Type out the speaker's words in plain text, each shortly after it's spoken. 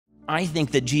I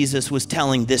think that Jesus was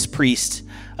telling this priest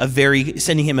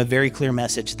sending him a very clear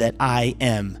message that I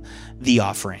am the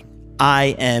offering.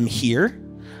 I am here.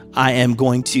 I am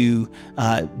going to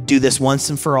do this once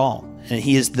and for all. And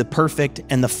he is the perfect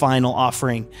and the final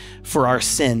offering for our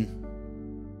sin.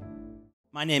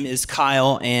 My name is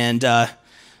Kyle, and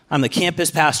I'm the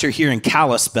campus pastor here in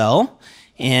Kalispell,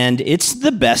 and it's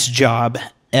the best job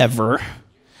ever.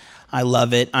 I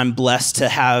love it. I'm blessed to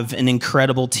have an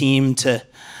incredible team to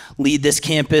lead this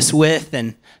campus with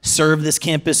and serve this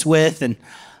campus with, and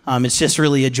it's just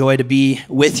really a joy to be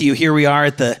with you. Here we are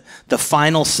at the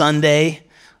final Sunday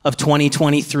of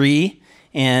 2023,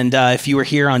 and if you were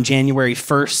here on January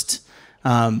 1st,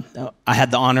 I had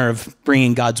the honor of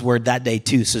bringing God's word that day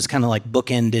too, so it's kind of like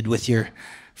bookended with your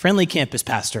friendly campus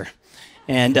pastor,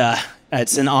 and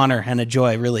it's an honor and a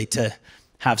joy really to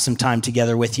have some time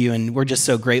together with you, and we're just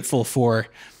so grateful for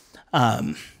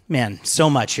so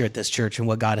much here at this church and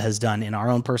what God has done in our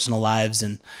own personal lives,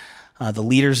 and the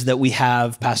leaders that we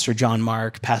have, Pastor John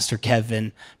Mark, Pastor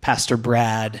Kevin, Pastor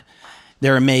Brad.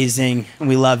 They're amazing, and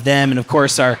we love them. And of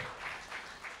course, our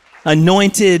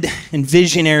anointed and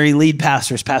visionary lead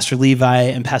pastors, Pastor Levi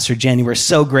and Pastor Jennie. We're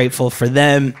so grateful for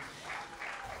them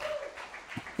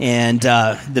and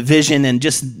the vision and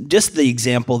just the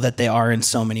example that they are in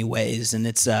so many ways. And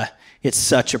it's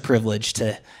such a privilege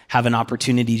to have an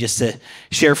opportunity just to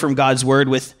share from God's word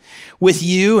with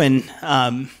you. And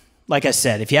like I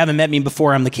said, if you haven't met me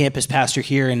before, I'm the campus pastor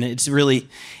here, and it's really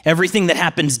everything that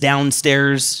happens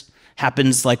downstairs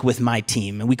happens like with my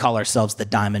team, and we call ourselves the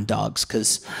Diamond Dogs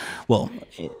because, well,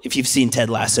 if you've seen Ted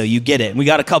Lasso, you get it. And we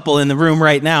got a couple in the room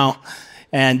right now.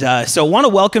 And so I want to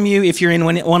welcome you. If you're in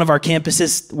one of our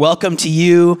campuses, welcome to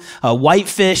you.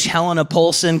 Whitefish, Helena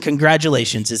Polson,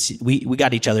 congratulations. We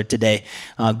got each other today.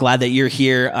 Glad that you're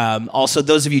here. Also,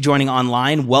 those of you joining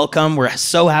online, welcome. We're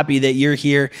so happy that you're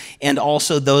here. And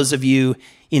also those of you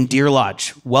in Deer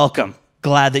Lodge, welcome.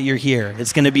 Glad that you're here.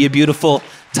 It's going to be a beautiful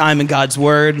time in God's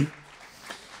word.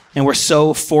 And we're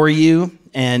so for you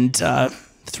and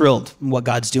thrilled what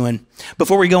God's doing.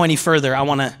 Before we go any further, I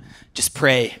want to just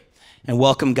pray and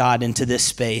welcome God into this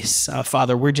space.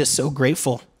 Father, we're just so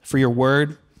grateful for your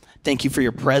word. Thank you for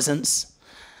your presence.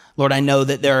 Lord, I know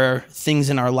that there are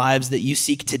things in our lives that you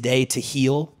seek today to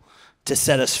heal, to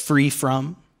set us free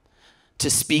from, to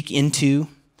speak into.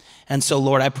 And so,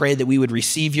 Lord, I pray that we would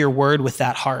receive your word with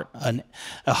that heart,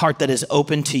 a heart that is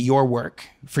open to your work,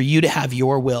 for you to have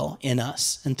your will in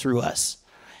us and through us.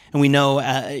 And we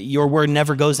know your word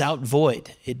never goes out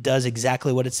void. It does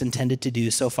exactly what it's intended to do.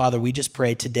 So, Father, we just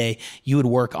pray today you would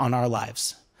work on our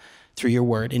lives through your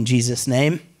word. In Jesus'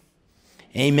 name,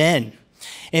 amen.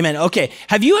 Amen. Okay,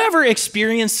 have you ever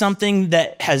experienced something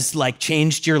that has like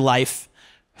changed your life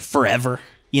forever?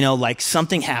 You know, like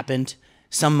something happened,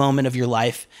 some moment of your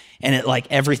life, and it like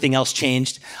everything else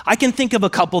changed. I can think of a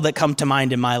couple that come to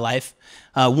mind in my life.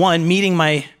 One, meeting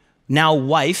my now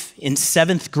wife in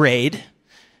 7th grade.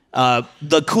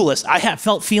 The coolest. I have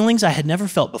felt feelings I had never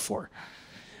felt before.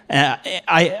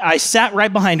 I sat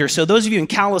right behind her. So those of you in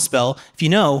Kalispell, if you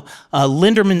know,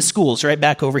 Linderman Schools right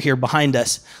back over here behind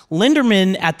us.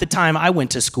 Linderman, at the time I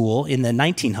went to school in the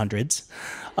 1900s,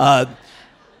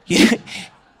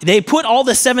 they put all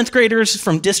the 7th graders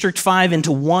from District 5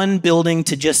 into one building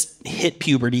to just hit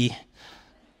puberty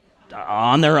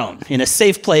on their own, in a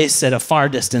safe place at a far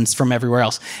distance from everywhere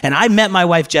else. And I met my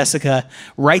wife, Jessica,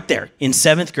 right there in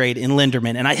 7th grade in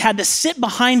Linderman. And I had to sit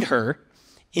behind her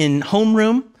in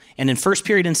homeroom and in first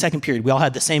period and second period. We all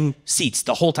had the same seats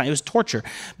the whole time. It was torture.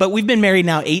 But we've been married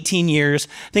now 18 years.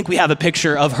 I think we have a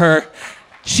picture of her.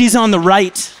 She's on the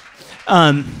right.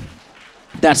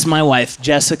 That's my wife,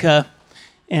 Jessica.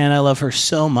 And I love her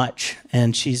so much.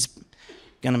 And she's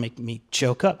going to make me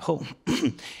choke up. Oh.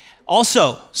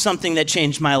 Also, something that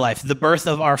changed my life, the birth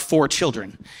of our 4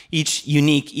 children, each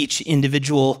unique, each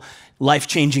individual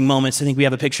life-changing moments. I think we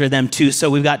have a picture of them too. So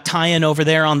we've got Tyan over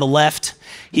there on the left.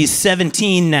 He's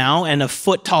 17 now and a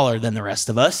foot taller than the rest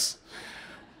of us.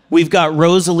 We've got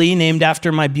Rosalie, named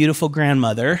after my beautiful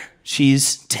grandmother.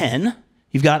 She's 10.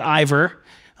 You've got Ivor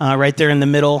right there in the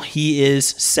middle. He is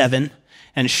 7.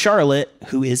 And Charlotte,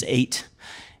 who is 8.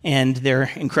 And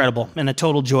they're incredible and a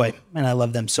total joy. And I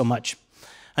love them so much.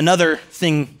 Another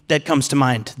thing that comes to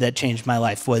mind that changed my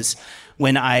life was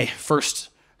when I first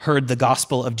heard the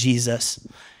gospel of Jesus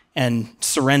and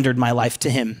surrendered my life to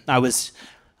him. I was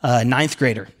a 9th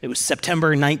grader. It was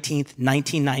September 19th,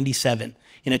 1997,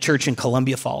 in a church in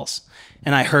Columbia Falls.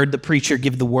 And I heard the preacher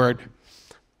give the word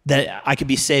that I could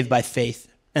be saved by faith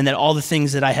and that all the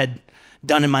things that I had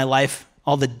done in my life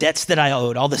All the debts that I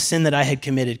owed, all the sin that I had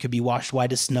committed could be washed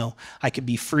white as snow. I could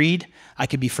be freed, I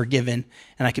could be forgiven,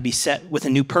 and I could be set with a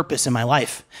new purpose in my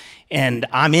life. And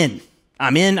I'm in,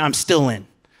 I'm still in.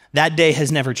 That day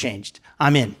has never changed.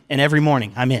 I'm in, and every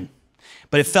morning I'm in.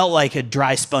 But it felt like a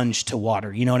dry sponge to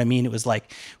water. You know what I mean? It was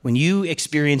like when you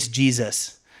experience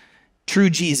Jesus,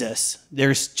 true Jesus,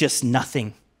 there's just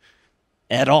nothing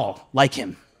at all like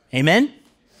him. Amen?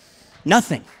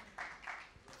 Nothing.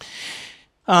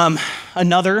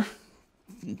 Another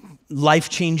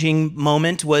life-changing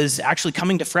moment was actually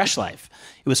coming to Fresh Life.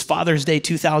 It was Father's Day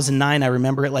 2009. I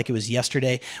remember it like it was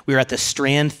yesterday. We were at the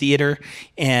Strand Theater,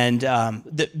 and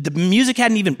the music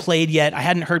hadn't even played yet. I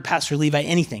hadn't heard Pastor Levi,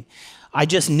 anything. I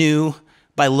just knew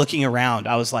by looking around,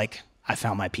 I was like, I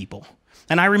found my people.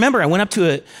 And I remember I went up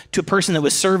to a person that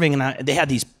was serving, and they had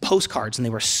these postcards, and they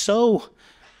were so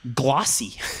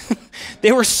glossy.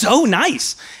 They were so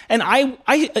nice. And I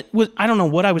don't know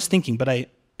what I was thinking, but I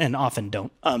often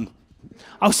don't. I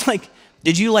was like,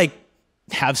 did you like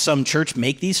have some church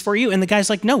make these for you? And the guy's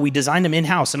like, no, we designed them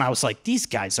in-house. And I was like, these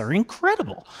guys are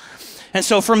incredible. And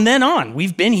so from then on,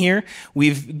 we've been here.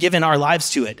 We've given our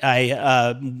lives to it.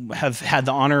 I have had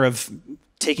the honor of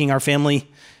taking our family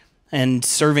and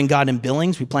serving God in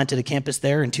Billings. We planted a campus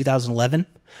there in 2011.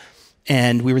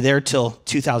 And we were there till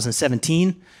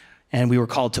 2017. And we were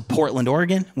called to Portland,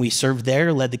 Oregon. We served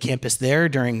there, led the campus there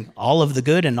during all of the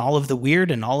good and all of the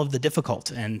weird and all of the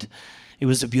difficult. And it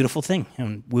was a beautiful thing.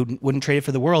 And we wouldn't trade it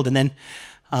for the world. And then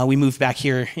we moved back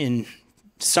here in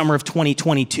summer of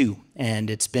 2022. And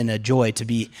it's been a joy to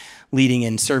be leading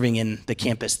and serving in the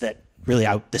campus that really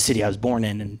the city I was born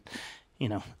in. And, you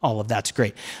know, all of that's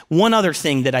great. One other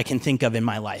thing that I can think of in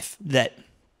my life that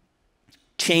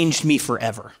changed me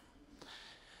forever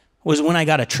was when I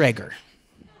got a Traeger.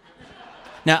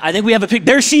 Now, I think we have a pic.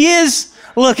 There she is.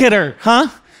 Look at her, huh?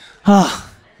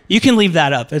 Oh, you can leave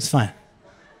that up. It's fine.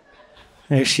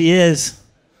 There she is.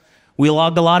 We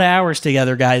logged a lot of hours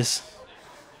together, guys.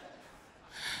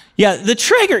 Yeah, the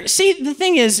Traeger. See, the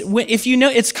thing is, if you know,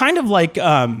 it's kind of like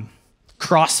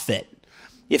CrossFit.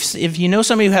 If you know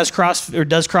somebody who has CrossFit or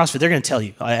does CrossFit, they're going to tell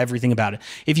you everything about it.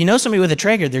 If you know somebody with a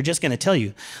Traeger, they're just going to tell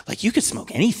you, like, you could smoke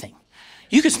anything.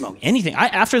 You could smoke anything.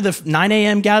 After the 9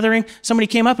 a.m. gathering, somebody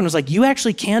came up and was like, you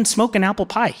actually can smoke an apple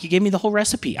pie. He gave me the whole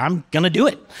recipe. I'm going to do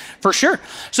it for sure.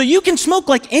 So you can smoke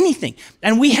like anything.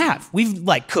 And we've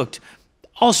like cooked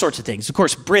all sorts of things. Of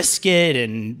course, brisket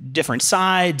and different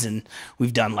sides. And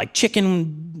we've done like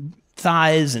chicken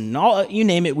thighs and all, you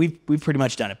name it. We've pretty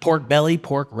much done it. Pork belly,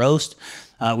 pork roast.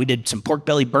 We did some pork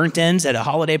belly burnt ends at a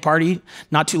holiday party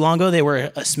not too long ago. They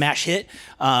were a smash hit.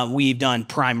 We've done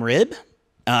prime rib.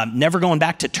 Never going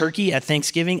back to turkey at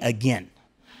Thanksgiving again.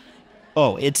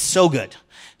 Oh, it's so good.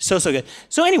 So good.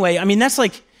 So anyway, I mean, that's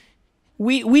like,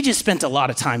 we just spent a lot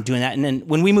of time doing that. And then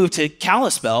when we moved to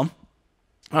Kalispell,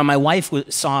 my wife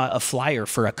saw a flyer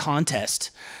for a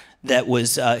contest that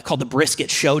was called the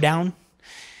Brisket Showdown.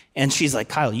 And she's like,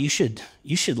 Kyle, you should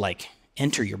like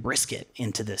enter your brisket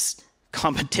into this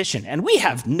competition. And we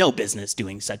have no business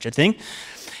doing such a thing.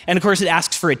 And of course it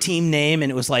asks for a team name, and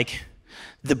it was like,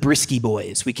 the Brisky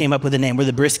Boys. We came up with a name. We're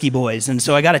the Brisky Boys. And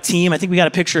so I got a team. I think we got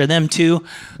a picture of them too.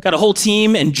 Got a whole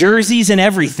team and jerseys and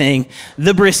everything.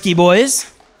 The Brisky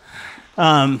Boys.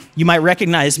 You might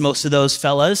recognize most of those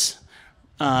fellas.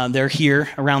 They're here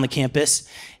around the campus.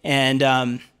 And,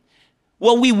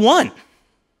 well, we won.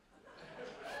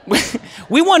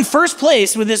 We won first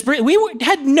place with this. We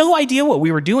had no idea what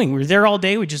we were doing. We were there all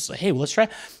day. We just like, hey, well, let's try.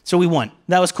 So we won.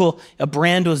 That was cool. A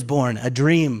brand was born. A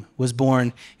dream was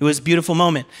born. It was a beautiful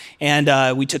moment.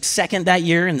 And we took second that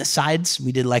year in the sides.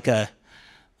 We did like a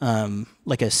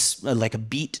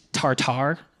beet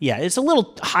tartare. Yeah, it's a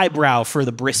little highbrow for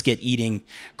the brisket eating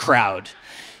crowd,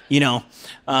 you know.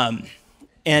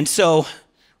 And so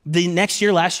last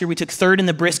year, we took third in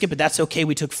the brisket, but that's okay.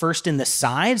 We took first in the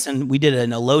sides, and we did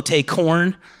an elote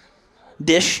corn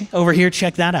dish over here.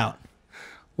 Check that out.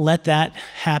 Let that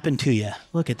happen to you.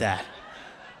 Look at that.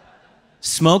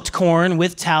 Smoked corn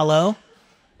with tallow,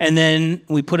 and then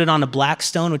we put it on a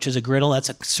Blackstone, which is a griddle. That's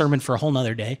a sermon for a whole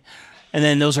nother day. And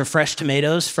then those are fresh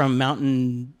tomatoes from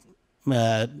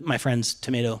my friend's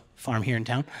tomato farm here in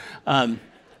town.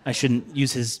 I shouldn't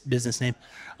use his business name.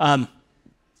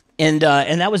 And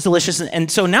that was delicious.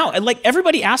 And so now, like,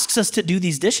 everybody asks us to do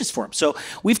these dishes for them. So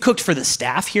we've cooked for the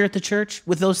staff here at the church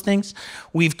with those things.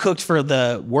 We've cooked for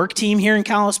the work team here in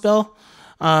Kalispell.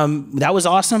 That was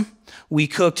awesome. We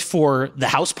cooked for the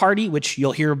house party, which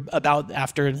you'll hear about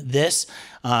after this.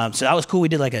 So that was cool. We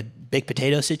did like a baked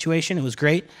potato situation. It was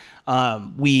great.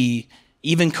 We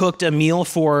even cooked a meal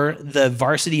for the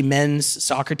varsity men's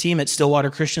soccer team at Stillwater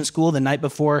Christian School the night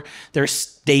before their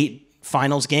state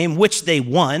finals game, which they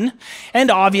won.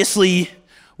 And obviously,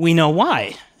 we know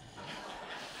why.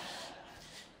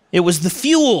 It was the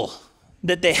fuel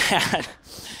that they had.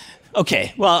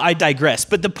 Okay, well, I digress.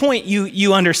 But the point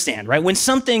you understand, right? When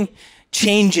something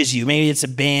changes you, maybe it's a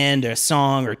band or a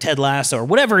song or Ted Lasso or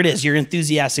whatever it is you're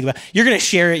enthusiastic about, you're going to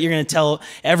share it, you're going to tell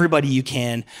everybody you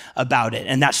can about it.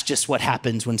 And that's just what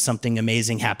happens when something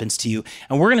amazing happens to you.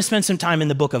 And we're going to spend some time in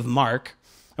the book of Mark,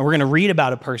 and we're going to read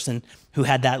about a person who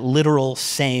had that literal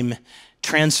same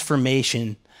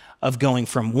transformation of going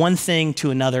from one thing to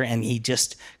another, and he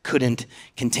just couldn't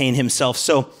contain himself.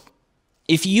 So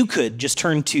if you could just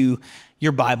turn in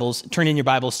your Bibles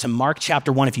to Mark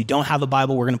chapter 1. If you don't have a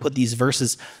Bible, we're going to put these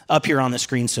verses up here on the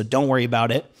screen, so don't worry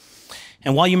about it.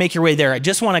 And while you make your way there, I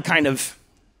just want to kind of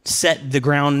set the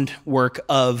groundwork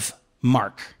of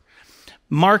Mark.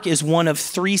 Mark is one of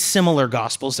three similar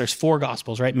gospels. There's four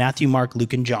gospels, right? Matthew, Mark,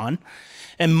 Luke, and John.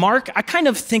 And Mark, I kind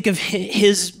of think of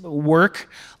his work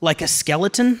like a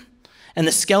skeleton, and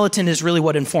the skeleton is really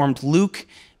what informed Luke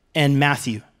and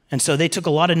Matthew. And so they took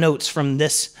a lot of notes from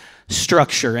this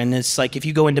structure. And it's like if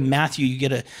you go into Matthew, you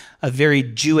get a very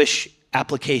Jewish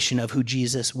application of who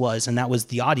Jesus was. And that was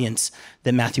the audience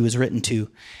that Matthew was written to.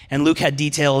 And Luke had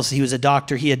details. He was a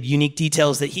doctor. He had unique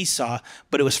details that he saw,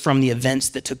 but it was from the events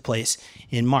that took place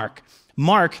in Mark.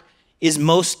 Mark is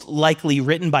most likely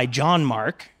written by John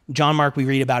Mark. John Mark we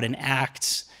read about in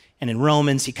Acts and in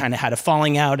Romans. He kind of had a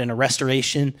falling out and a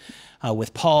restoration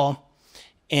with Paul.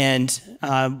 And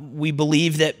we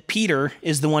believe that Peter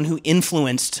is the one who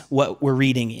influenced what we're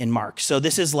reading in Mark. So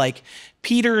this is like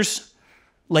Peter's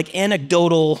like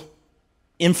anecdotal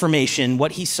information,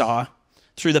 what he saw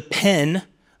through the pen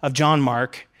of John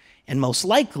Mark, and most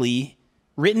likely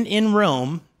written in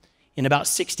Rome in about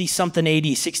 60-something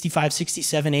AD, 65,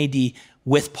 67 AD,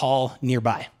 with Paul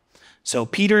nearby. So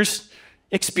Peter's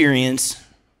experience,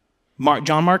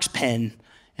 John Mark's pen,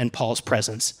 and Paul's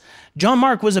presence. John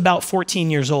Mark was about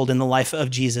 14 years old in the life of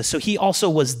Jesus, so he also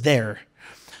was there.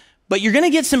 But you're going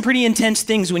to get some pretty intense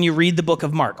things when you read the book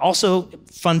of Mark. Also,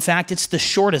 fun fact, it's the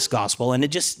shortest gospel, and it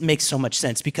just makes so much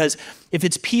sense because if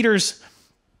it's Peter's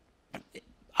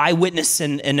eyewitness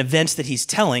and events that he's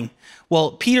telling,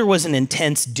 well, Peter was an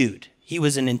intense dude. He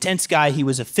was an intense guy. He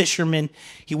was a fisherman.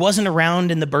 He wasn't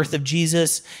around in the birth of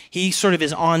Jesus. He sort of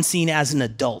is on scene as an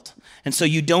adult. And so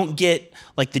you don't get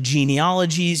like the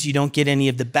genealogies, you don't get any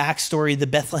of the backstory, the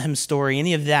Bethlehem story,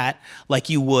 any of that like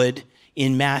you would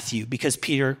in Matthew because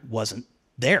Peter wasn't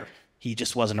there. He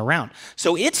just wasn't around.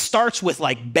 So it starts with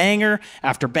like banger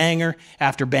after banger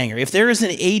after banger. If there is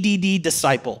an ADD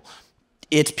disciple,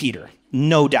 it's Peter,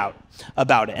 no doubt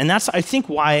about it. And that's, I think,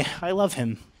 why I love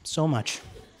him so much.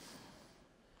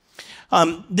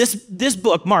 This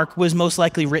book, Mark, was most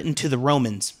likely written to the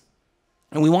Romans.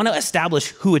 And we want to establish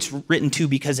who it's written to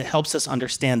because it helps us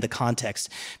understand the context.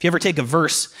 If you ever take a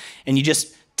verse and you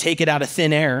just take it out of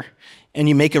thin air and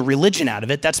you make a religion out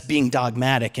of it, that's being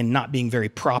dogmatic and not being very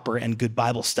proper and good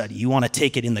Bible study. You want to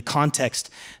take it in the context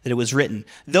that it was written.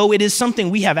 Though it is something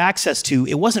we have access to,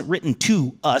 it wasn't written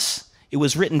to us. It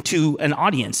was written to an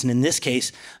audience, and in this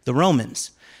case, the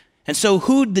Romans. And so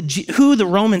who the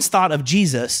Romans thought of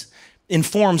Jesus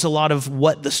informs a lot of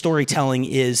what the storytelling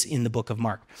is in the book of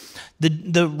Mark.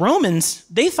 The Romans,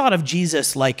 they thought of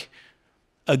Jesus like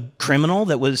a criminal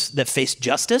that faced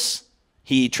justice.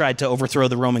 He tried to overthrow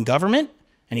the Roman government,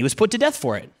 and he was put to death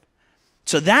for it.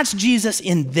 So that's Jesus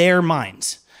in their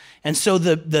minds. And so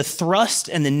the thrust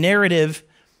and the narrative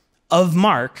of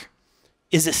Mark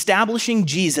is establishing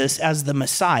Jesus as the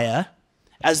Messiah,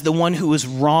 as the one who was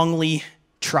wrongly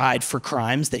tried for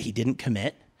crimes that he didn't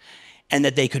commit, and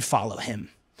that they could follow him.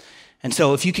 And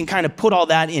so if you can kind of put all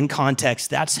that in context,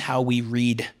 that's how we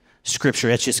read Scripture.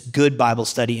 It's just good Bible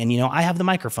study. And, I have the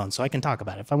microphone, so I can talk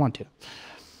about it if I want to.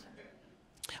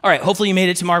 All right, hopefully you made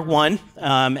it to Mark 1.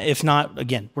 If not,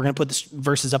 again, we're going to put the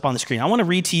verses up on the screen. I want to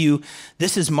read to you,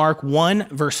 this is Mark 1,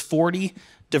 verse 40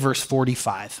 to verse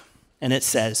 45. And it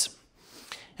says,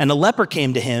 "And a leper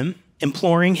came to him,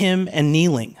 imploring him and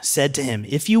kneeling, said to him,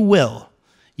 'If you will,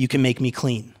 you can make me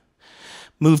clean.'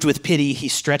 Moved with pity, he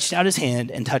stretched out his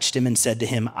hand and touched him and said to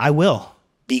him, 'I will,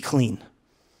 be clean.'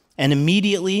 And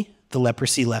immediately the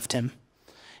leprosy left him,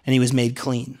 and he was made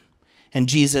clean. And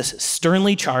Jesus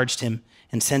sternly charged him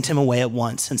and sent him away at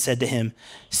once and said to him,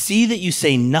 'See that you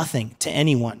say nothing to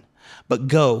anyone, but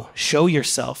go, show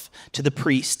yourself to the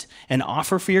priest and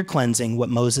offer for your cleansing what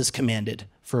Moses commanded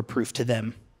for a proof to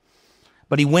them.'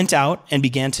 But he went out and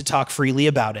began to talk freely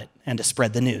about it and to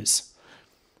spread the news,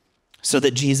 so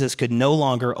that Jesus could no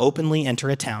longer openly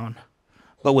enter a town,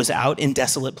 but was out in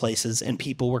desolate places, and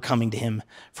people were coming to him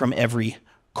from every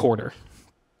quarter.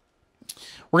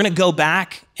 We're going to go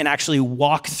back and actually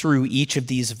walk through each of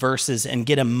these verses and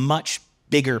get a much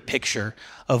bigger picture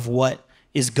of what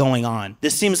is going on.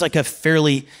 This seems like a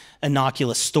fairly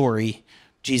innocuous story.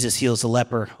 Jesus heals a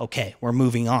leper. Okay, we're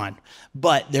moving on.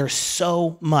 But there's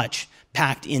so much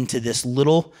packed into this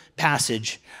little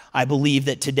passage. I believe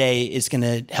that today is going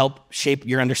to help shape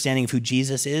your understanding of who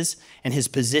Jesus is and his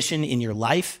position in your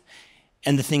life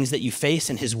and the things that you face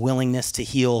and his willingness to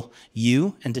heal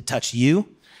you and to touch you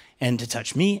and to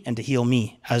touch me and to heal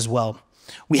me as well.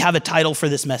 We have a title for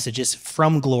this message. It's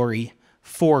From Glory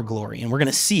for Glory. And we're going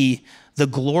to see the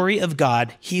glory of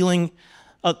God healing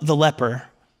the leper.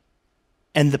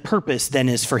 And the purpose then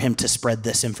is for him to spread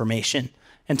this information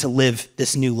and to live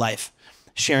this new life,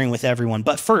 sharing with everyone.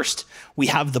 But first, we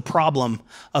have the problem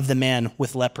of the man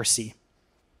with leprosy.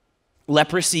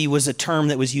 Leprosy was a term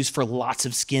that was used for lots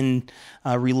of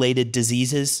skin-related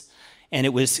diseases, and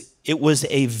it was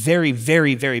a very,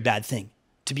 very, very bad thing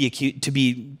to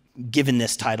be given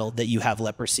this title that you have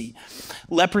leprosy.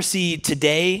 Leprosy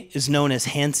today is known as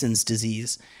Hansen's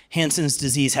disease. Hansen's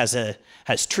disease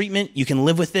has treatment. You can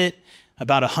live with it.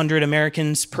 About 100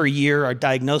 Americans per year are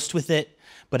diagnosed with it.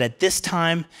 But at this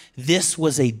time, this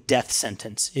was a death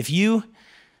sentence. If you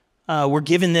were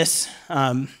given this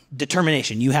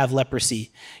determination, you have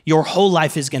leprosy, your whole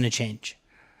life is going to change.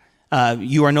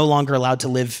 You are no longer allowed to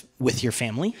live with your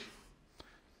family.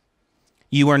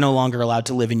 You are no longer allowed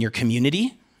to live in your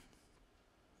community.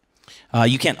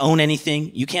 You can't own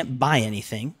anything. You can't buy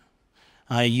anything.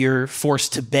 You're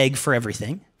forced to beg for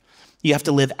everything. You have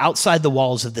to live outside the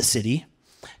walls of the city,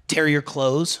 tear your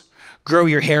clothes, grow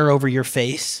your hair over your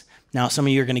face. Now, some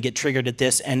of you are going to get triggered at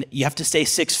this, and you have to stay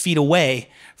 6 feet away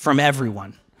from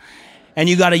everyone. And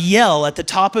you got to yell at the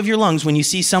top of your lungs when you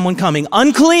see someone coming,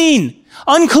 unclean,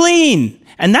 unclean.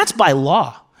 And that's by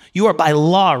law. You are by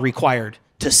law required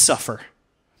to suffer.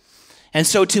 And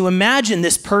so to imagine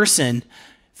this person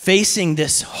facing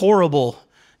this horrible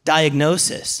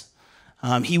diagnosis,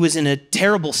 he was in a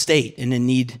terrible state and in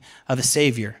need of a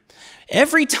savior.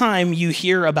 Every time you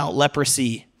hear about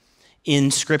leprosy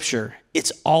in Scripture,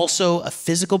 it's also a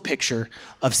physical picture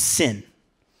of sin.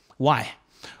 Why?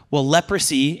 Well,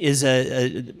 leprosy is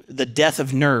the death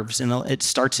of nerves, and it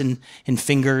starts in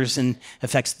fingers and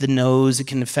affects the nose. It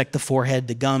can affect the forehead,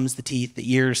 the gums, the teeth,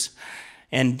 the ears,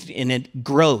 and it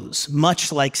grows,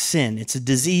 much like sin. It's a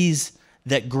disease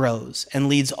that grows and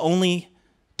leads only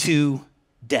to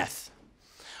death.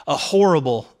 A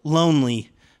horrible, lonely,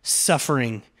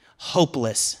 suffering,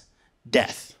 hopeless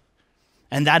death.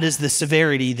 And that is the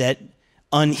severity that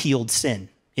unhealed sin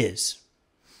is.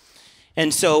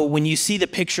 And so when you see the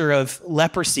picture of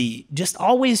leprosy, just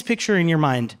always picture in your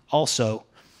mind also,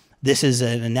 this is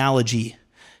an analogy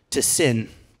to sin.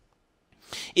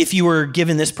 If you were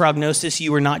given this prognosis,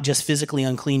 you were not just physically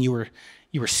unclean, you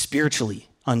were spiritually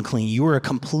unclean. You were a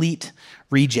complete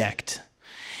reject.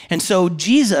 And so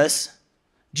Jesus,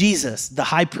 the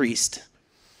high priest,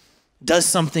 does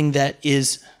something that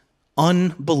is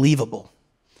unbelievable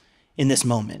in this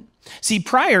moment. See,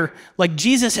 prior, like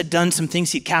Jesus had done some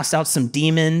things. He'd cast out some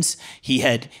demons. He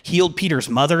had healed Peter's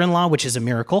mother-in-law, which is a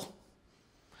miracle.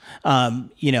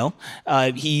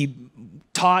 He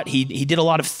taught, he did a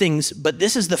lot of things, but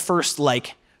this is the first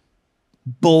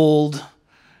bold,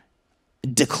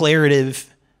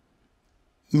 declarative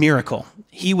miracle.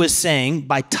 He was saying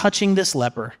by touching this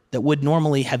leper that would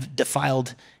normally have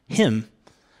defiled him,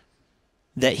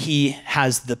 that he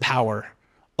has the power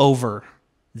over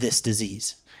this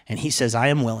disease. And he says, I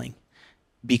am willing,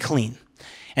 be clean.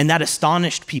 And that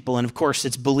astonished people. And of course,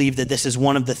 it's believed that this is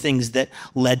one of the things that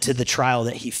led to the trial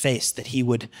that he faced, that he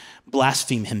would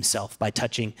blaspheme himself by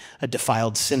touching a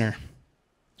defiled sinner,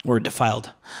 or a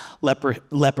defiled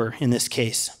leper in this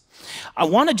case. I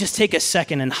want to just take a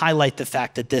second and highlight the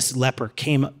fact that this leper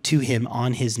came to him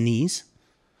on his knees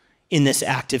in this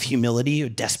act of humility or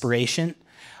desperation.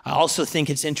 I also think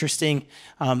it's interesting,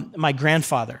 my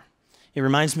grandfather. It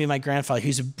reminds me of my grandfather. He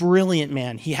was a brilliant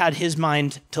man. He had his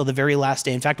mind till the very last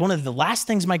day. In fact, one of the last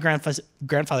things my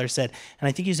grandfather said, and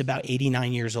I think he was about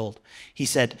 89 years old, he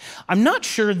said, I'm not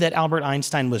sure that Albert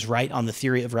Einstein was right on the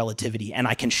theory of relativity, and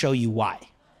I can show you why.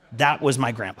 That was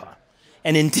my grandpa.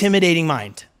 An intimidating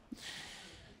mind.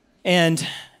 And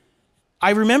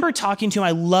I remember talking to him.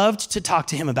 I loved to talk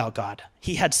to him about God.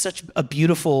 He had such a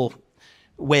beautiful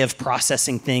way of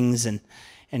processing things, and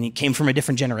he came from a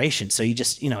different generation. So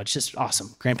it's just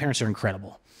awesome. Grandparents are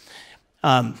incredible.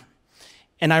 And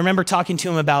I remember talking to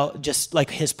him about just like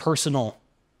his personal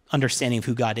understanding of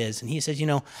who God is. And he said,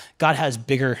 God has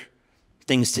bigger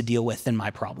things to deal with than my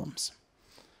problems.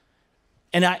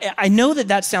 And I know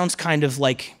that sounds kind of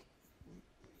like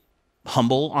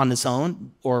humble on its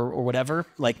own or whatever.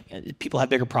 Like people have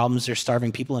bigger problems. There's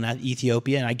starving people in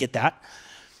Ethiopia, and I get that.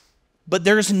 But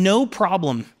there's no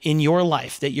problem in your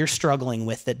life that you're struggling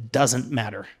with that doesn't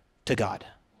matter to God.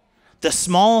 The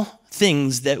small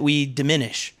things that we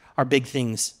diminish are big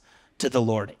things to the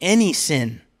Lord. Any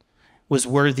sin was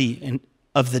worthy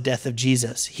of the death of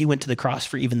Jesus. He went to the cross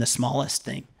for even the smallest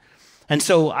thing. And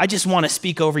so I just want to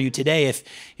speak over you today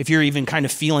if you're even kind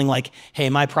of feeling like, hey,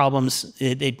 my problems,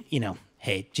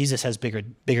 hey, Jesus has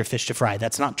bigger fish to fry.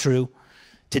 That's not true.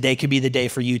 Today could be the day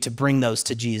for you to bring those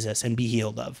to Jesus and be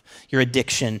healed of. Your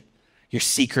addiction, your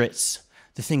secrets,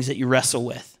 the things that you wrestle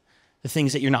with, the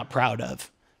things that you're not proud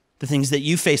of, the things that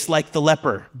you face like the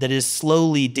leper that is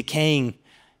slowly decaying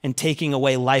and taking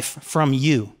away life from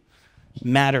you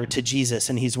matter to Jesus,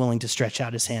 and he's willing to stretch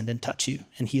out his hand and touch you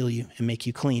and heal you and make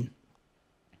you clean.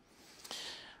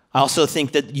 I also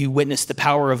think that you witness the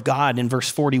power of God in verse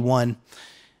 41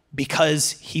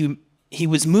 because he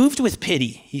was moved with pity.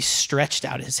 He stretched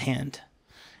out his hand.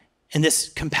 And this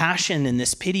compassion and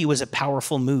this pity was a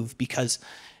powerful move because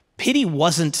pity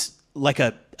wasn't like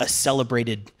a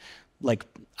celebrated like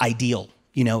ideal.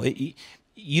 You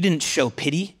didn't show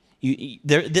pity.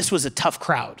 This was a tough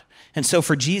crowd. And so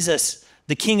for Jesus,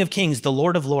 the King of Kings, the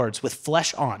Lord of Lords, with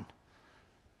flesh on,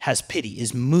 has pity,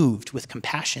 is moved with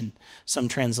compassion, some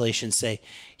translations say.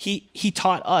 He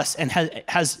taught us and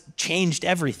has changed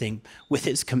everything with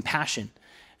his compassion.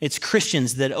 It's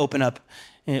Christians that open up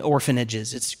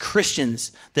orphanages. It's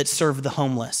Christians that serve the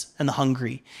homeless and the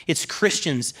hungry. It's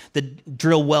Christians that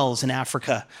drill wells in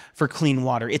Africa for clean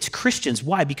water. It's Christians.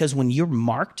 Why? Because when you're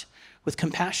marked with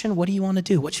compassion, what do you want to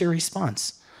do? What's your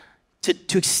response?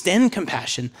 To extend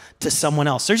compassion to someone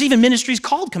else. There's even ministries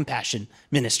called compassion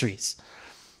ministries.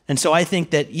 And so I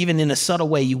think that even in a subtle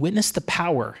way, you witness the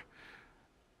power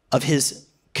of his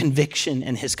conviction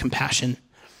and his compassion.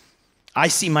 I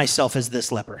see myself as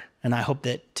this leper, and I hope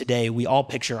that today we all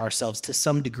picture ourselves to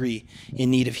some degree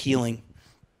in need of healing.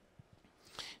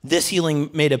 This healing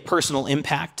made a personal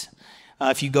impact.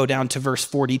 If you go down to verse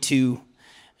 42,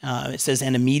 it says,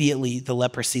 and immediately the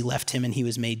leprosy left him and he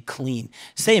was made clean.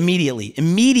 Say immediately.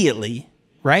 Immediately,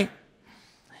 right?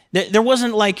 There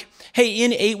wasn't like, hey,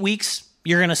 in 8 weeks,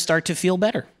 you're going to start to feel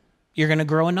better. You're going to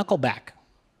grow a knuckle back.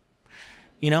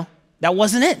 That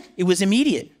wasn't it. It was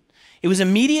immediate. It was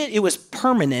immediate, it was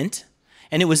permanent,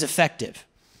 and it was effective.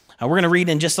 We're going to read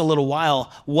in just a little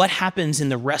while what happens in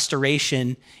the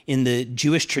restoration in the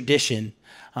Jewish tradition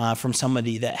from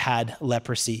somebody that had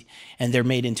leprosy, and they're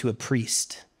made into a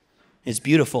priest. It's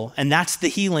beautiful, and that's the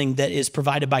healing that is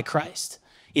provided by Christ.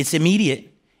 It's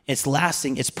immediate, it's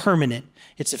lasting, it's permanent,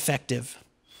 it's effective,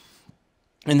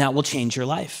 and that will change your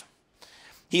life.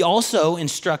 He also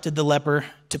instructed the leper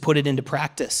to put it into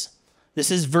practice. This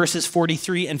is verses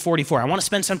 43 and 44. I want to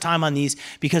spend some time on these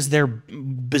because they're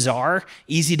bizarre,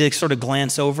 easy to sort of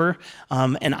glance over.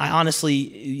 And I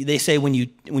honestly, they say when you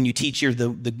teach, you're the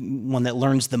one that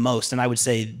learns the most. And I would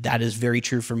say that is very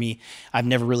true for me. I've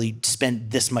never really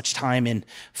spent this much time in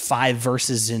 5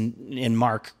 verses in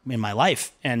Mark in my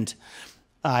life. And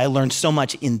I learned so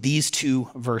much in these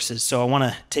 2 verses. So I want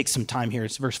to take some time here.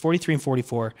 It's verse 43 and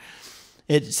 44.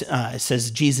 It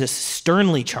says, Jesus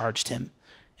sternly charged him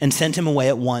and sent him away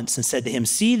at once and said to him,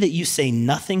 see that you say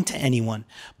nothing to anyone,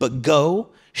 but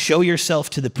go, show yourself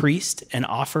to the priest and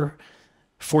offer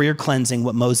for your cleansing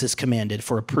what Moses commanded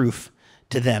for a proof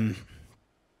to them.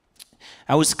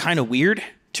 That was kind of weird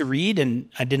to read,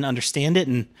 and I didn't understand it,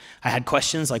 and I had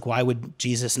questions like, why would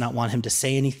Jesus not want him to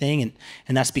say anything?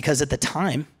 And that's because at the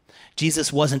time,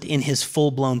 Jesus wasn't in his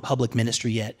full-blown public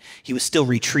ministry yet. He was still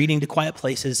retreating to quiet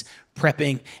places,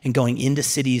 prepping, and going into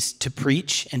cities to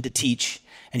preach and to teach,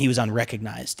 and he was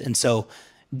unrecognized. And so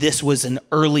this was an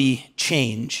early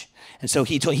change. And so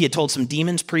he had told some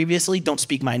demons previously, don't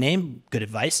speak my name, good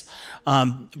advice,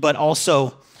 but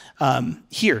also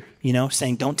here,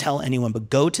 saying don't tell anyone, but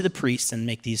go to the priest and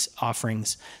make these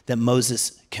offerings that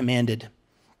Moses commanded.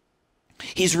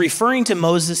 He's referring to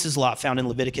Moses' law found in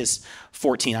Leviticus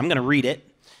 14. I'm going to read it.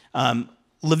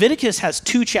 Leviticus has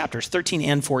 2 chapters, 13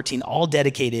 and 14, all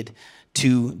dedicated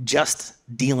to just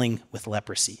dealing with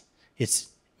leprosy. It's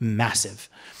massive.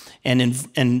 And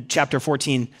in chapter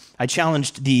 14, I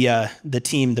challenged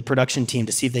the production team,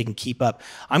 to see if they can keep up.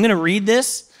 I'm going to read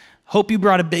this. Hope you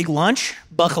brought a big lunch.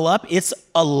 Buckle up. It's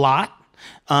a lot.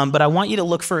 But I want you to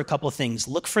look for a couple of things.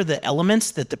 Look for the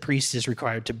elements that the priest is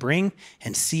required to bring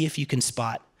and see if you can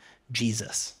spot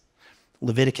Jesus.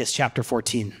 Leviticus chapter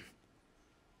 14,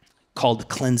 called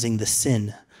cleansing the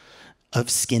sin of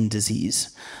skin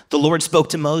disease. The Lord spoke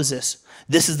to Moses.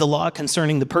 This is the law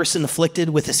concerning the person afflicted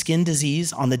with a skin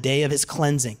disease on the day of his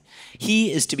cleansing.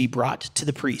 He is to be brought to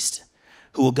the priest,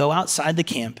 who will go outside the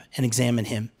camp and examine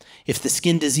him. If the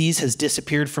skin disease has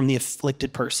disappeared from the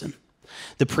afflicted person,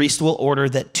 the priest will order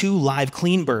that 2 live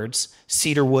clean birds,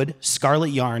 cedar wood,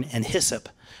 scarlet yarn, and hyssop,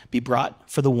 be brought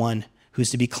for the one who's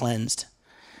to be cleansed.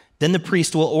 Then the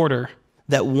priest will order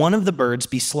that one of the birds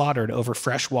be slaughtered over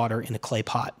fresh water in a clay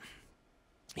pot.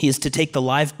 He is to take the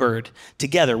live bird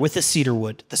together with the cedar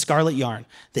wood, the scarlet yarn,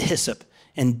 the hyssop,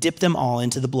 and dip them all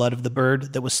into the blood of the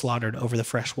bird that was slaughtered over the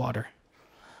fresh water.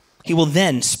 He will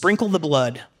then sprinkle the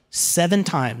blood 7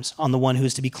 times on the one who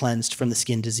is to be cleansed from the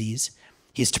skin disease.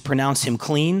 He is to pronounce him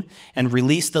clean and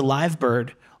release the live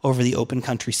bird over the open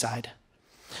countryside.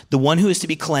 The one who is to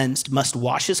be cleansed must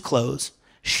wash his clothes,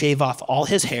 shave off all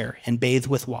his hair, and bathe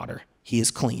with water. He is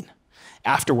clean.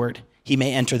 Afterward, he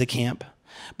may enter the camp,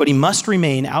 but he must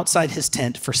remain outside his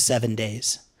tent for 7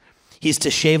 days. He is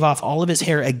to shave off all of his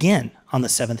hair again on the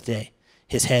 7th day,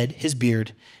 his head, his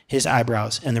beard, his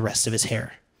eyebrows, and the rest of his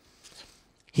hair.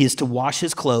 He is to wash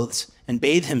his clothes and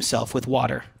bathe himself with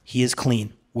water. He is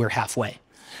clean. We're halfway.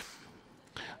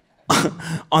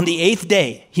 On the 8th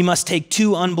day, he must take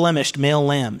 2 unblemished male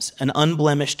lambs, an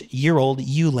unblemished year-old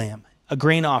ewe lamb, a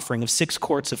grain offering of 6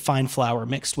 quarts of fine flour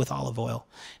mixed with olive oil,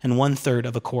 and 1/3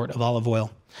 of a quart of olive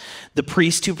oil. The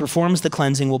priest who performs the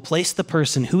cleansing will place the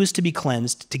person who is to be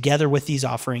cleansed together with these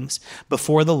offerings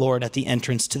before the Lord at the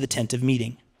entrance to the tent of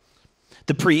meeting.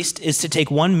 The priest is to take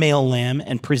 1 male lamb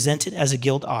and present it as a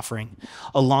guilt offering,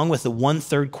 along with the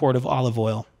 1/3 quart of olive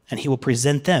oil, and he will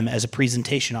present them as a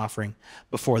presentation offering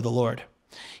before the Lord.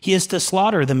 He is to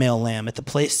slaughter the male lamb at the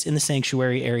place in the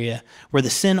sanctuary area where the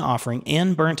sin offering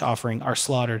and burnt offering are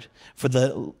slaughtered.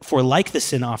 For like the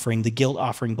sin offering, the guilt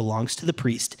offering belongs to the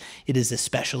priest. It is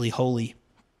especially holy.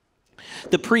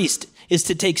 The priest is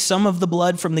to take some of the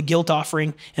blood from the guilt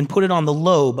offering and put it on the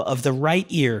lobe of the right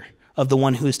ear of the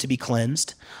one who is to be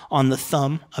cleansed, on the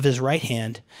thumb of his right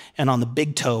hand, and on the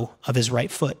big toe of his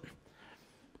right foot.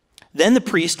 Then the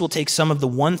priest will take some of the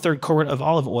 1/3 quart of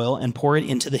olive oil and pour it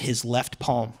into his left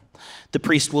palm. The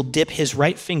priest will dip his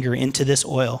right finger into this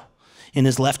oil in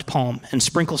his left palm and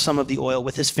sprinkle some of the oil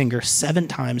with his finger 7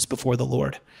 times before the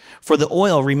Lord. For the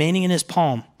oil remaining in his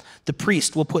palm, the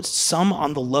priest will put some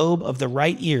on the lobe of the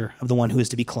right ear of the one who is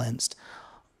to be cleansed,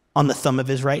 on the thumb of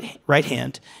his right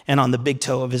hand, and on the big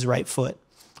toe of his right foot,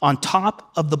 on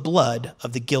top of the blood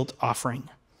of the guilt offering.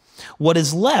 What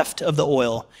is left of the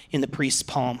oil in the priest's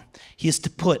palm, he is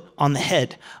to put on the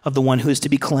head of the one who is to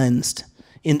be cleansed.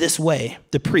 In this way,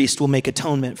 the priest will make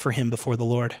atonement for him before the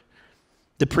Lord.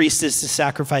 The priest is to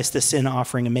sacrifice the sin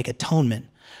offering and make atonement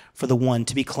for the one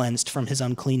to be cleansed from his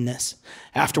uncleanness.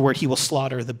 Afterward, he will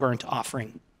slaughter the burnt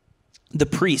offering. The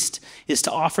priest is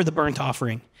to offer the burnt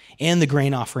offering and the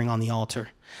grain offering on the altar.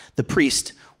 The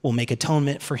priest will make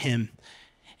atonement for him,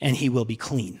 and he will be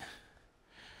clean.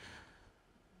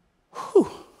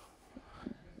 Whew.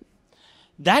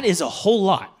 That is a whole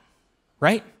lot,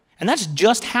 right? And that's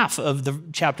just half of the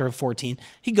chapter of 14.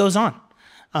 He goes on.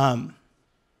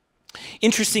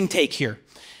 Interesting take here.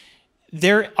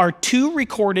 There are 2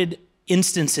 recorded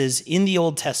instances in the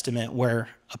Old Testament where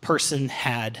a person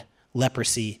had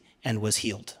leprosy and was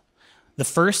healed. The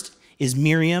first is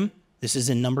Miriam. This is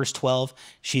in Numbers 12.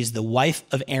 She's the wife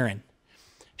of Aaron.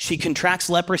 She contracts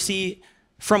leprosy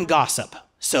from gossip.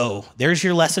 So there's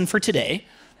your lesson for today.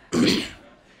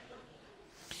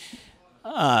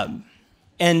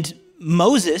 And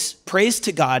Moses prays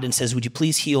to God and says, would you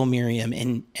please heal Miriam?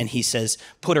 And he says,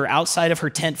 put her outside of her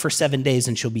tent for 7 days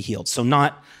and she'll be healed. So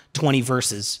not 20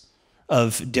 verses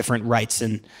of different rites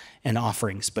and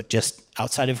offerings, but just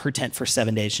outside of her tent for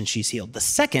 7 days and she's healed. The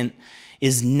second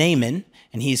is Naaman,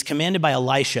 and he's commanded by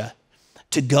Elisha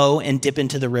to go and dip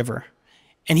into the river,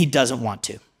 and he doesn't want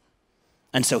to.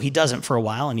 And so he doesn't for a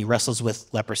while, and he wrestles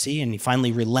with leprosy, and he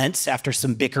finally relents after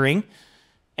some bickering,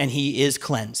 and he is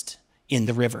cleansed in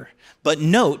the river. But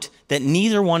note that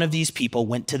neither one of these people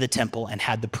went to the temple and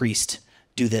had the priest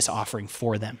do this offering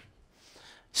for them.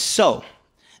 So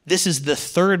this is the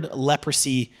 3rd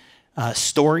leprosy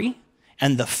story,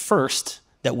 and the first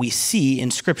that we see in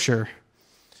Scripture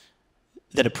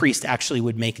that a priest actually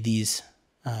would make these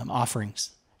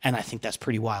offerings. And I think that's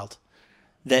pretty wild.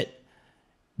 That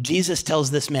Jesus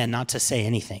tells this man not to say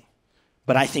anything,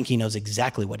 but I think he knows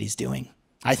exactly what he's doing.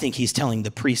 I think he's telling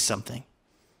the priest something.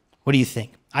 What do you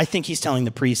think? I think he's telling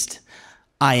the priest,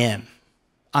 I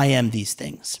am these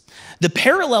things. The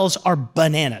parallels are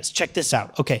bananas. Check this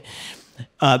out. Okay.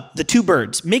 The 2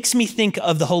 birds makes me think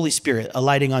of the Holy Spirit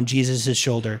alighting on Jesus'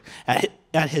 shoulder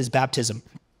at his baptism.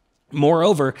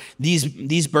 Moreover,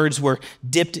 these birds were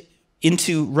dipped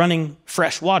into running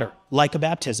fresh water, like a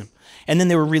baptism. And then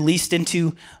they were released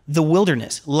into the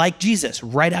wilderness, like Jesus,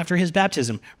 right after his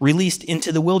baptism, released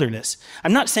into the wilderness.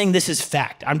 I'm not saying this is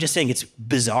fact. I'm just saying it's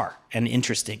bizarre and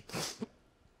interesting.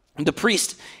 The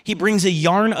priest, he brings a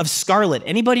yarn of scarlet.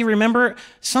 Anybody remember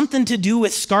something to do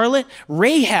with scarlet?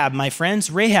 Rahab, my friends,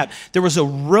 Rahab. There was a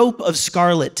rope of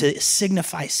scarlet to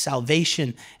signify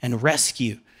salvation and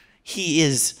rescue. He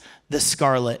is the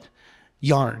scarlet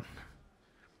yarn.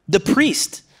 The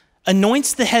priest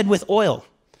anoints the head with oil.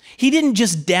 He didn't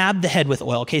just dab the head with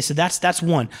oil. Okay, so that's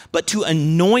one. But to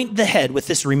anoint the head with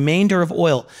this remainder of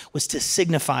oil was to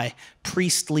signify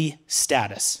priestly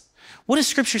status. What does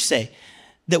Scripture say?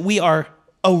 That we are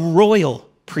a royal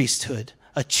priesthood,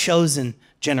 a chosen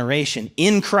generation.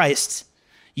 In Christ,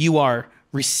 you are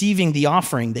receiving the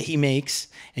offering that he makes,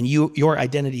 and your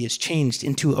identity is changed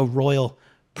into a royal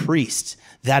priest.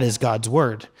 That is God's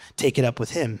word. Take it up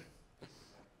with him.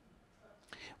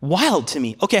 Wild to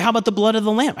me. Okay, how about the blood of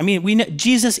the Lamb? I mean, we know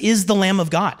Jesus is the Lamb of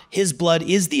God. His blood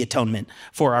is the atonement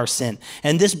for our sin.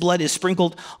 And this blood is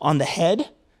sprinkled on the head.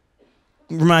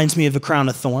 Reminds me of a crown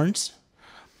of thorns.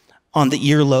 On the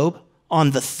earlobe,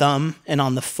 on the thumb, and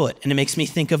on the foot. And it makes me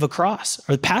think of a cross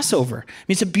or the Passover. I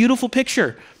mean, it's a beautiful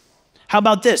picture. How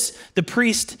about this? The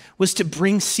priest was to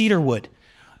bring cedar wood.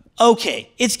 Okay,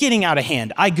 it's getting out of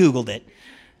hand. I Googled it.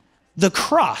 The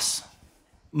cross,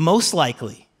 most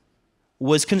likely,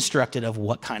 was constructed of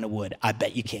what kind of wood? I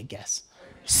bet you can't guess.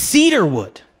 Cedar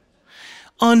wood.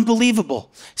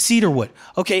 Unbelievable. Cedar wood.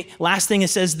 Okay, last thing it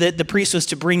says that the priest was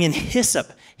to bring in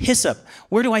hyssop. Hyssop.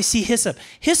 Where do I see hyssop?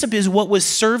 Hyssop is what was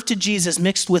served to Jesus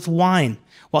mixed with wine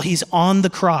while he's on the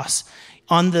cross,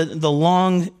 on the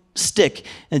long stick,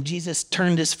 and Jesus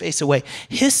turned his face away.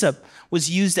 Hyssop was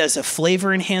used as a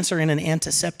flavor enhancer and an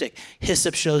antiseptic.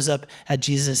 Hyssop shows up at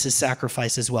Jesus'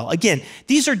 sacrifice as well. Again,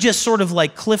 these are just sort of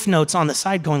like cliff notes on the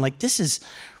side going like, this is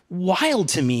wild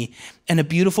to me and a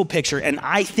beautiful picture. And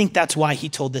I think that's why he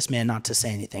told this man not to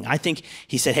say anything. I think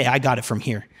he said, hey, I got it from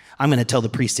here. I'm going to tell the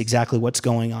priest exactly what's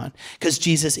going on because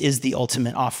Jesus is the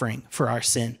ultimate offering for our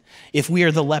sin. If we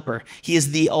are the leper, he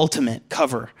is the ultimate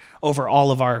cover over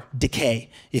all of our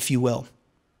decay, if you will.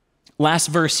 Last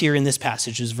verse here in this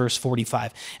passage is verse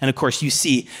 45. And of course, you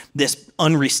see this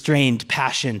unrestrained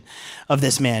passion of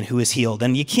this man who is healed.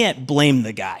 And you can't blame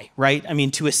the guy, right? I mean,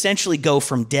 to essentially go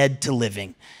from dead to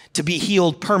living, to be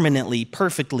healed permanently,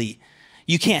 perfectly,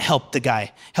 you can't help the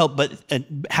guy, help but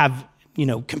have,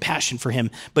 compassion for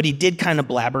him. But he did kind of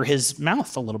blabber his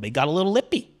mouth a little bit, got a little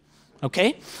lippy.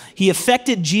 Okay? He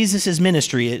affected Jesus'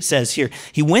 ministry, it says here.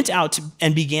 He went out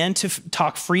and began to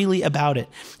talk freely about it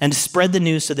and to spread the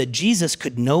news so that Jesus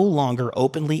could no longer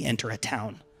openly enter a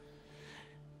town,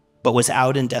 but was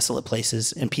out in desolate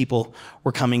places, and people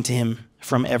were coming to him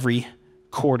from every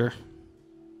quarter.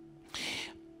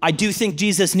 I do think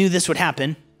Jesus knew this would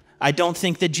happen. I don't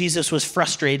think that Jesus was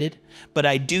frustrated, but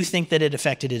I do think that it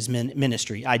affected his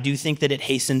ministry. I do think that it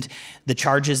hastened the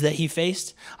charges that he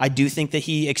faced. I do think that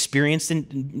he experienced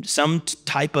some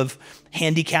type of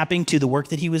handicapping to the work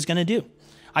that he was going to do.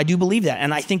 I do believe that.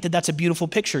 And I think that that's a beautiful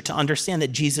picture to understand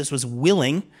that Jesus was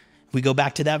willing, if we go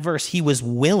back to that verse, he was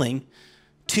willing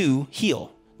to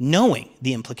heal, knowing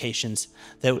the implications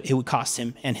that it would cost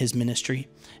him and his ministry.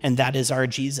 And that is our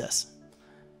Jesus.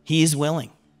 He is willing.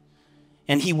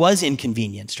 And he was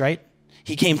inconvenienced, right?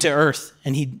 He came to earth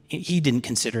and he didn't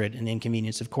consider it an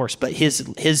inconvenience, of course, but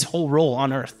his whole role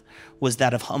on earth was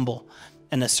that of humble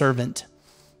and a servant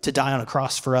to die on a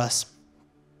cross for us.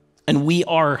 And we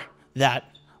are that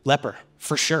leper,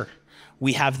 for sure.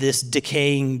 We have this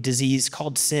decaying disease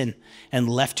called sin, and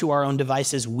left to our own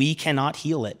devices, we cannot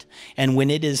heal it. And when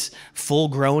it is full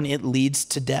grown, it leads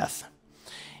to death.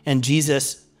 And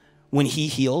Jesus, when he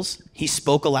heals, he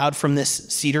spoke aloud from this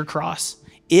cedar cross.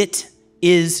 It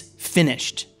is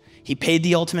finished. He paid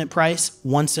the ultimate price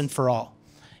once and for all.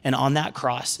 And on that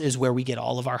cross is where we get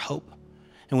all of our hope.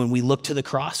 And when we look to the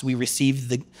cross, we receive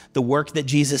the work that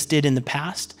Jesus did in the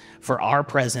past for our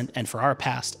present and for our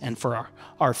past and for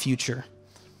our future.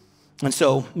 And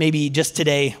so maybe just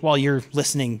today, while you're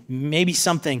listening, maybe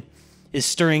something is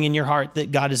stirring in your heart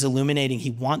that God is illuminating.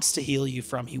 He wants to heal you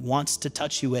from. He wants to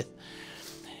touch you with.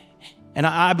 And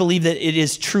I believe that it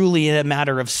is truly a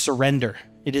matter of surrender.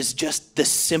 It is just the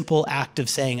simple act of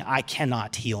saying, I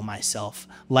cannot heal myself,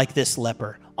 like this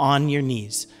leper, on your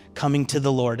knees, coming to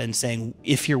the Lord and saying,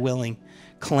 if you're willing,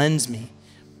 cleanse me.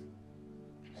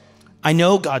 I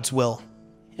know God's will.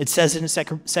 It says in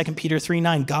 2 Peter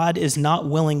 3:9, God is not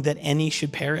willing that any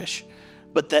should perish,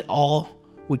 but that all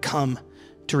would come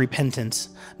to repentance.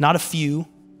 Not a few,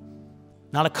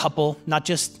 not a couple, not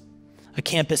just a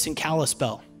campus in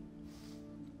Kalispell,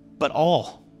 but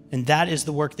all. And that is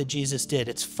the work that Jesus did.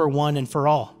 It's for one and for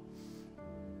all.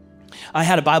 I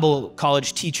had a Bible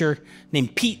college teacher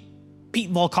named Pete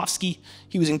Volkovsky.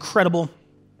 He was incredible,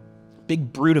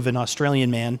 big brute of an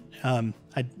Australian man.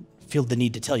 I feel the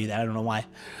need to tell you that. I don't know why.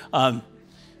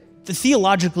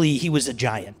 Theologically, he was a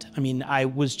giant. I mean, I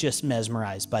was just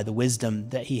mesmerized by the wisdom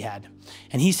that he had.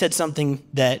 And he said something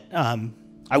that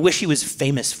I wish he was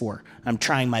famous for. I'm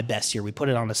trying my best here. We put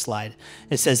it on a slide.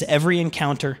 It says, every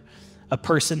encounter a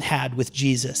person had with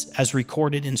Jesus, as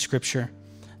recorded in Scripture,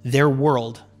 their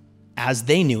world, as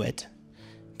they knew it,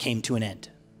 came to an end.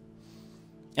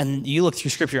 And you look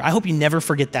through Scripture, I hope you never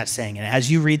forget that saying. And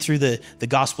as you read through the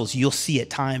Gospels, you'll see it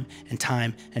time and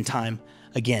time and time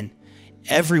again.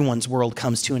 Everyone's world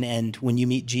comes to an end when you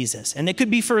meet Jesus. And it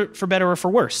could be for better or for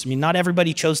worse. I mean, not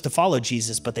everybody chose to follow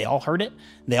Jesus, but they all heard it.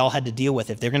 They all had to deal with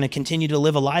it. If they're going to continue to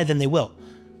live a lie, then they will.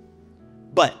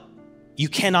 But you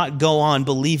cannot go on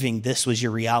believing this was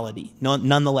your reality.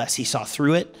 Nonetheless, he saw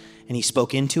through it and he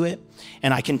spoke into it.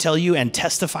 And I can tell you and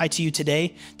testify to you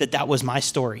today that that was my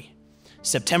story.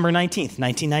 September 19th,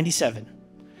 1997.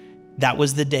 That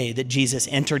was the day that Jesus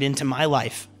entered into my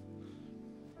life.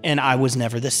 And I was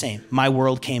never the same. My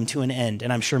world came to an end.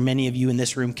 And I'm sure many of you in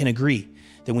this room can agree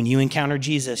that when you encounter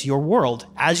Jesus, your world,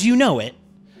 as you know it,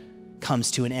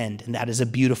 comes to an end. And that is a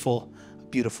beautiful,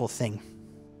 beautiful thing.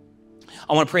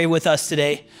 I want to pray with us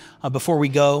today before we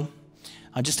go,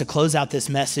 just to close out this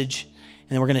message. And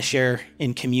then we're going to share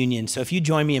in communion. So if you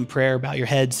join me in prayer, bow your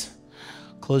heads,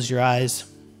 close your eyes.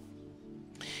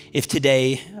 If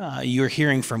today you're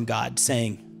hearing from God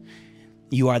saying,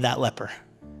 you are that leper,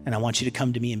 and I want you to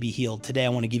come to me and be healed. Today, I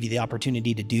want to give you the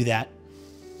opportunity to do that.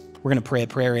 We're going to pray a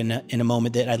prayer in a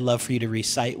moment that I'd love for you to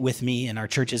recite with me, and our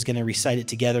church is going to recite it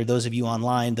together, those of you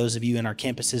online, those of you in our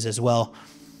campuses as well.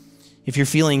 If you're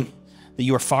feeling that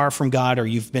you are far from God, or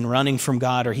you've been running from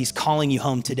God, or he's calling you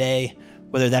home today,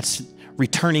 whether that's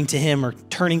returning to him or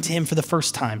turning to him for the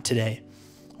first time today,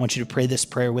 I want you to pray this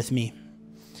prayer with me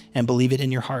and believe it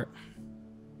in your heart.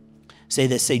 Say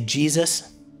this, say,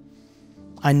 Jesus,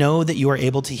 I know that you are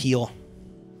able to heal,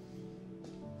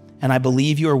 and I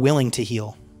believe you are willing to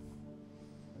heal.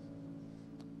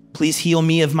 Please heal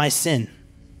me of my sin.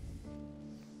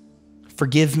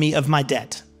 Forgive me of my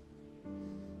debt.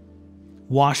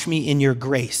 Wash me in your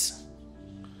grace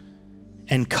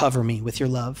and cover me with your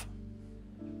love.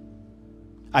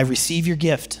 I receive your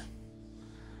gift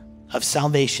of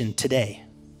salvation today,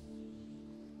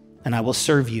 and I will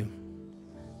serve you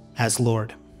as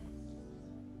Lord.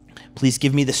 Please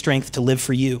give me the strength to live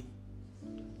for you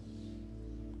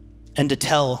and to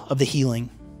tell of the healing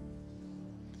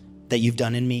that you've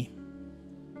done in me.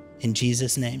 In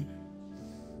Jesus' name.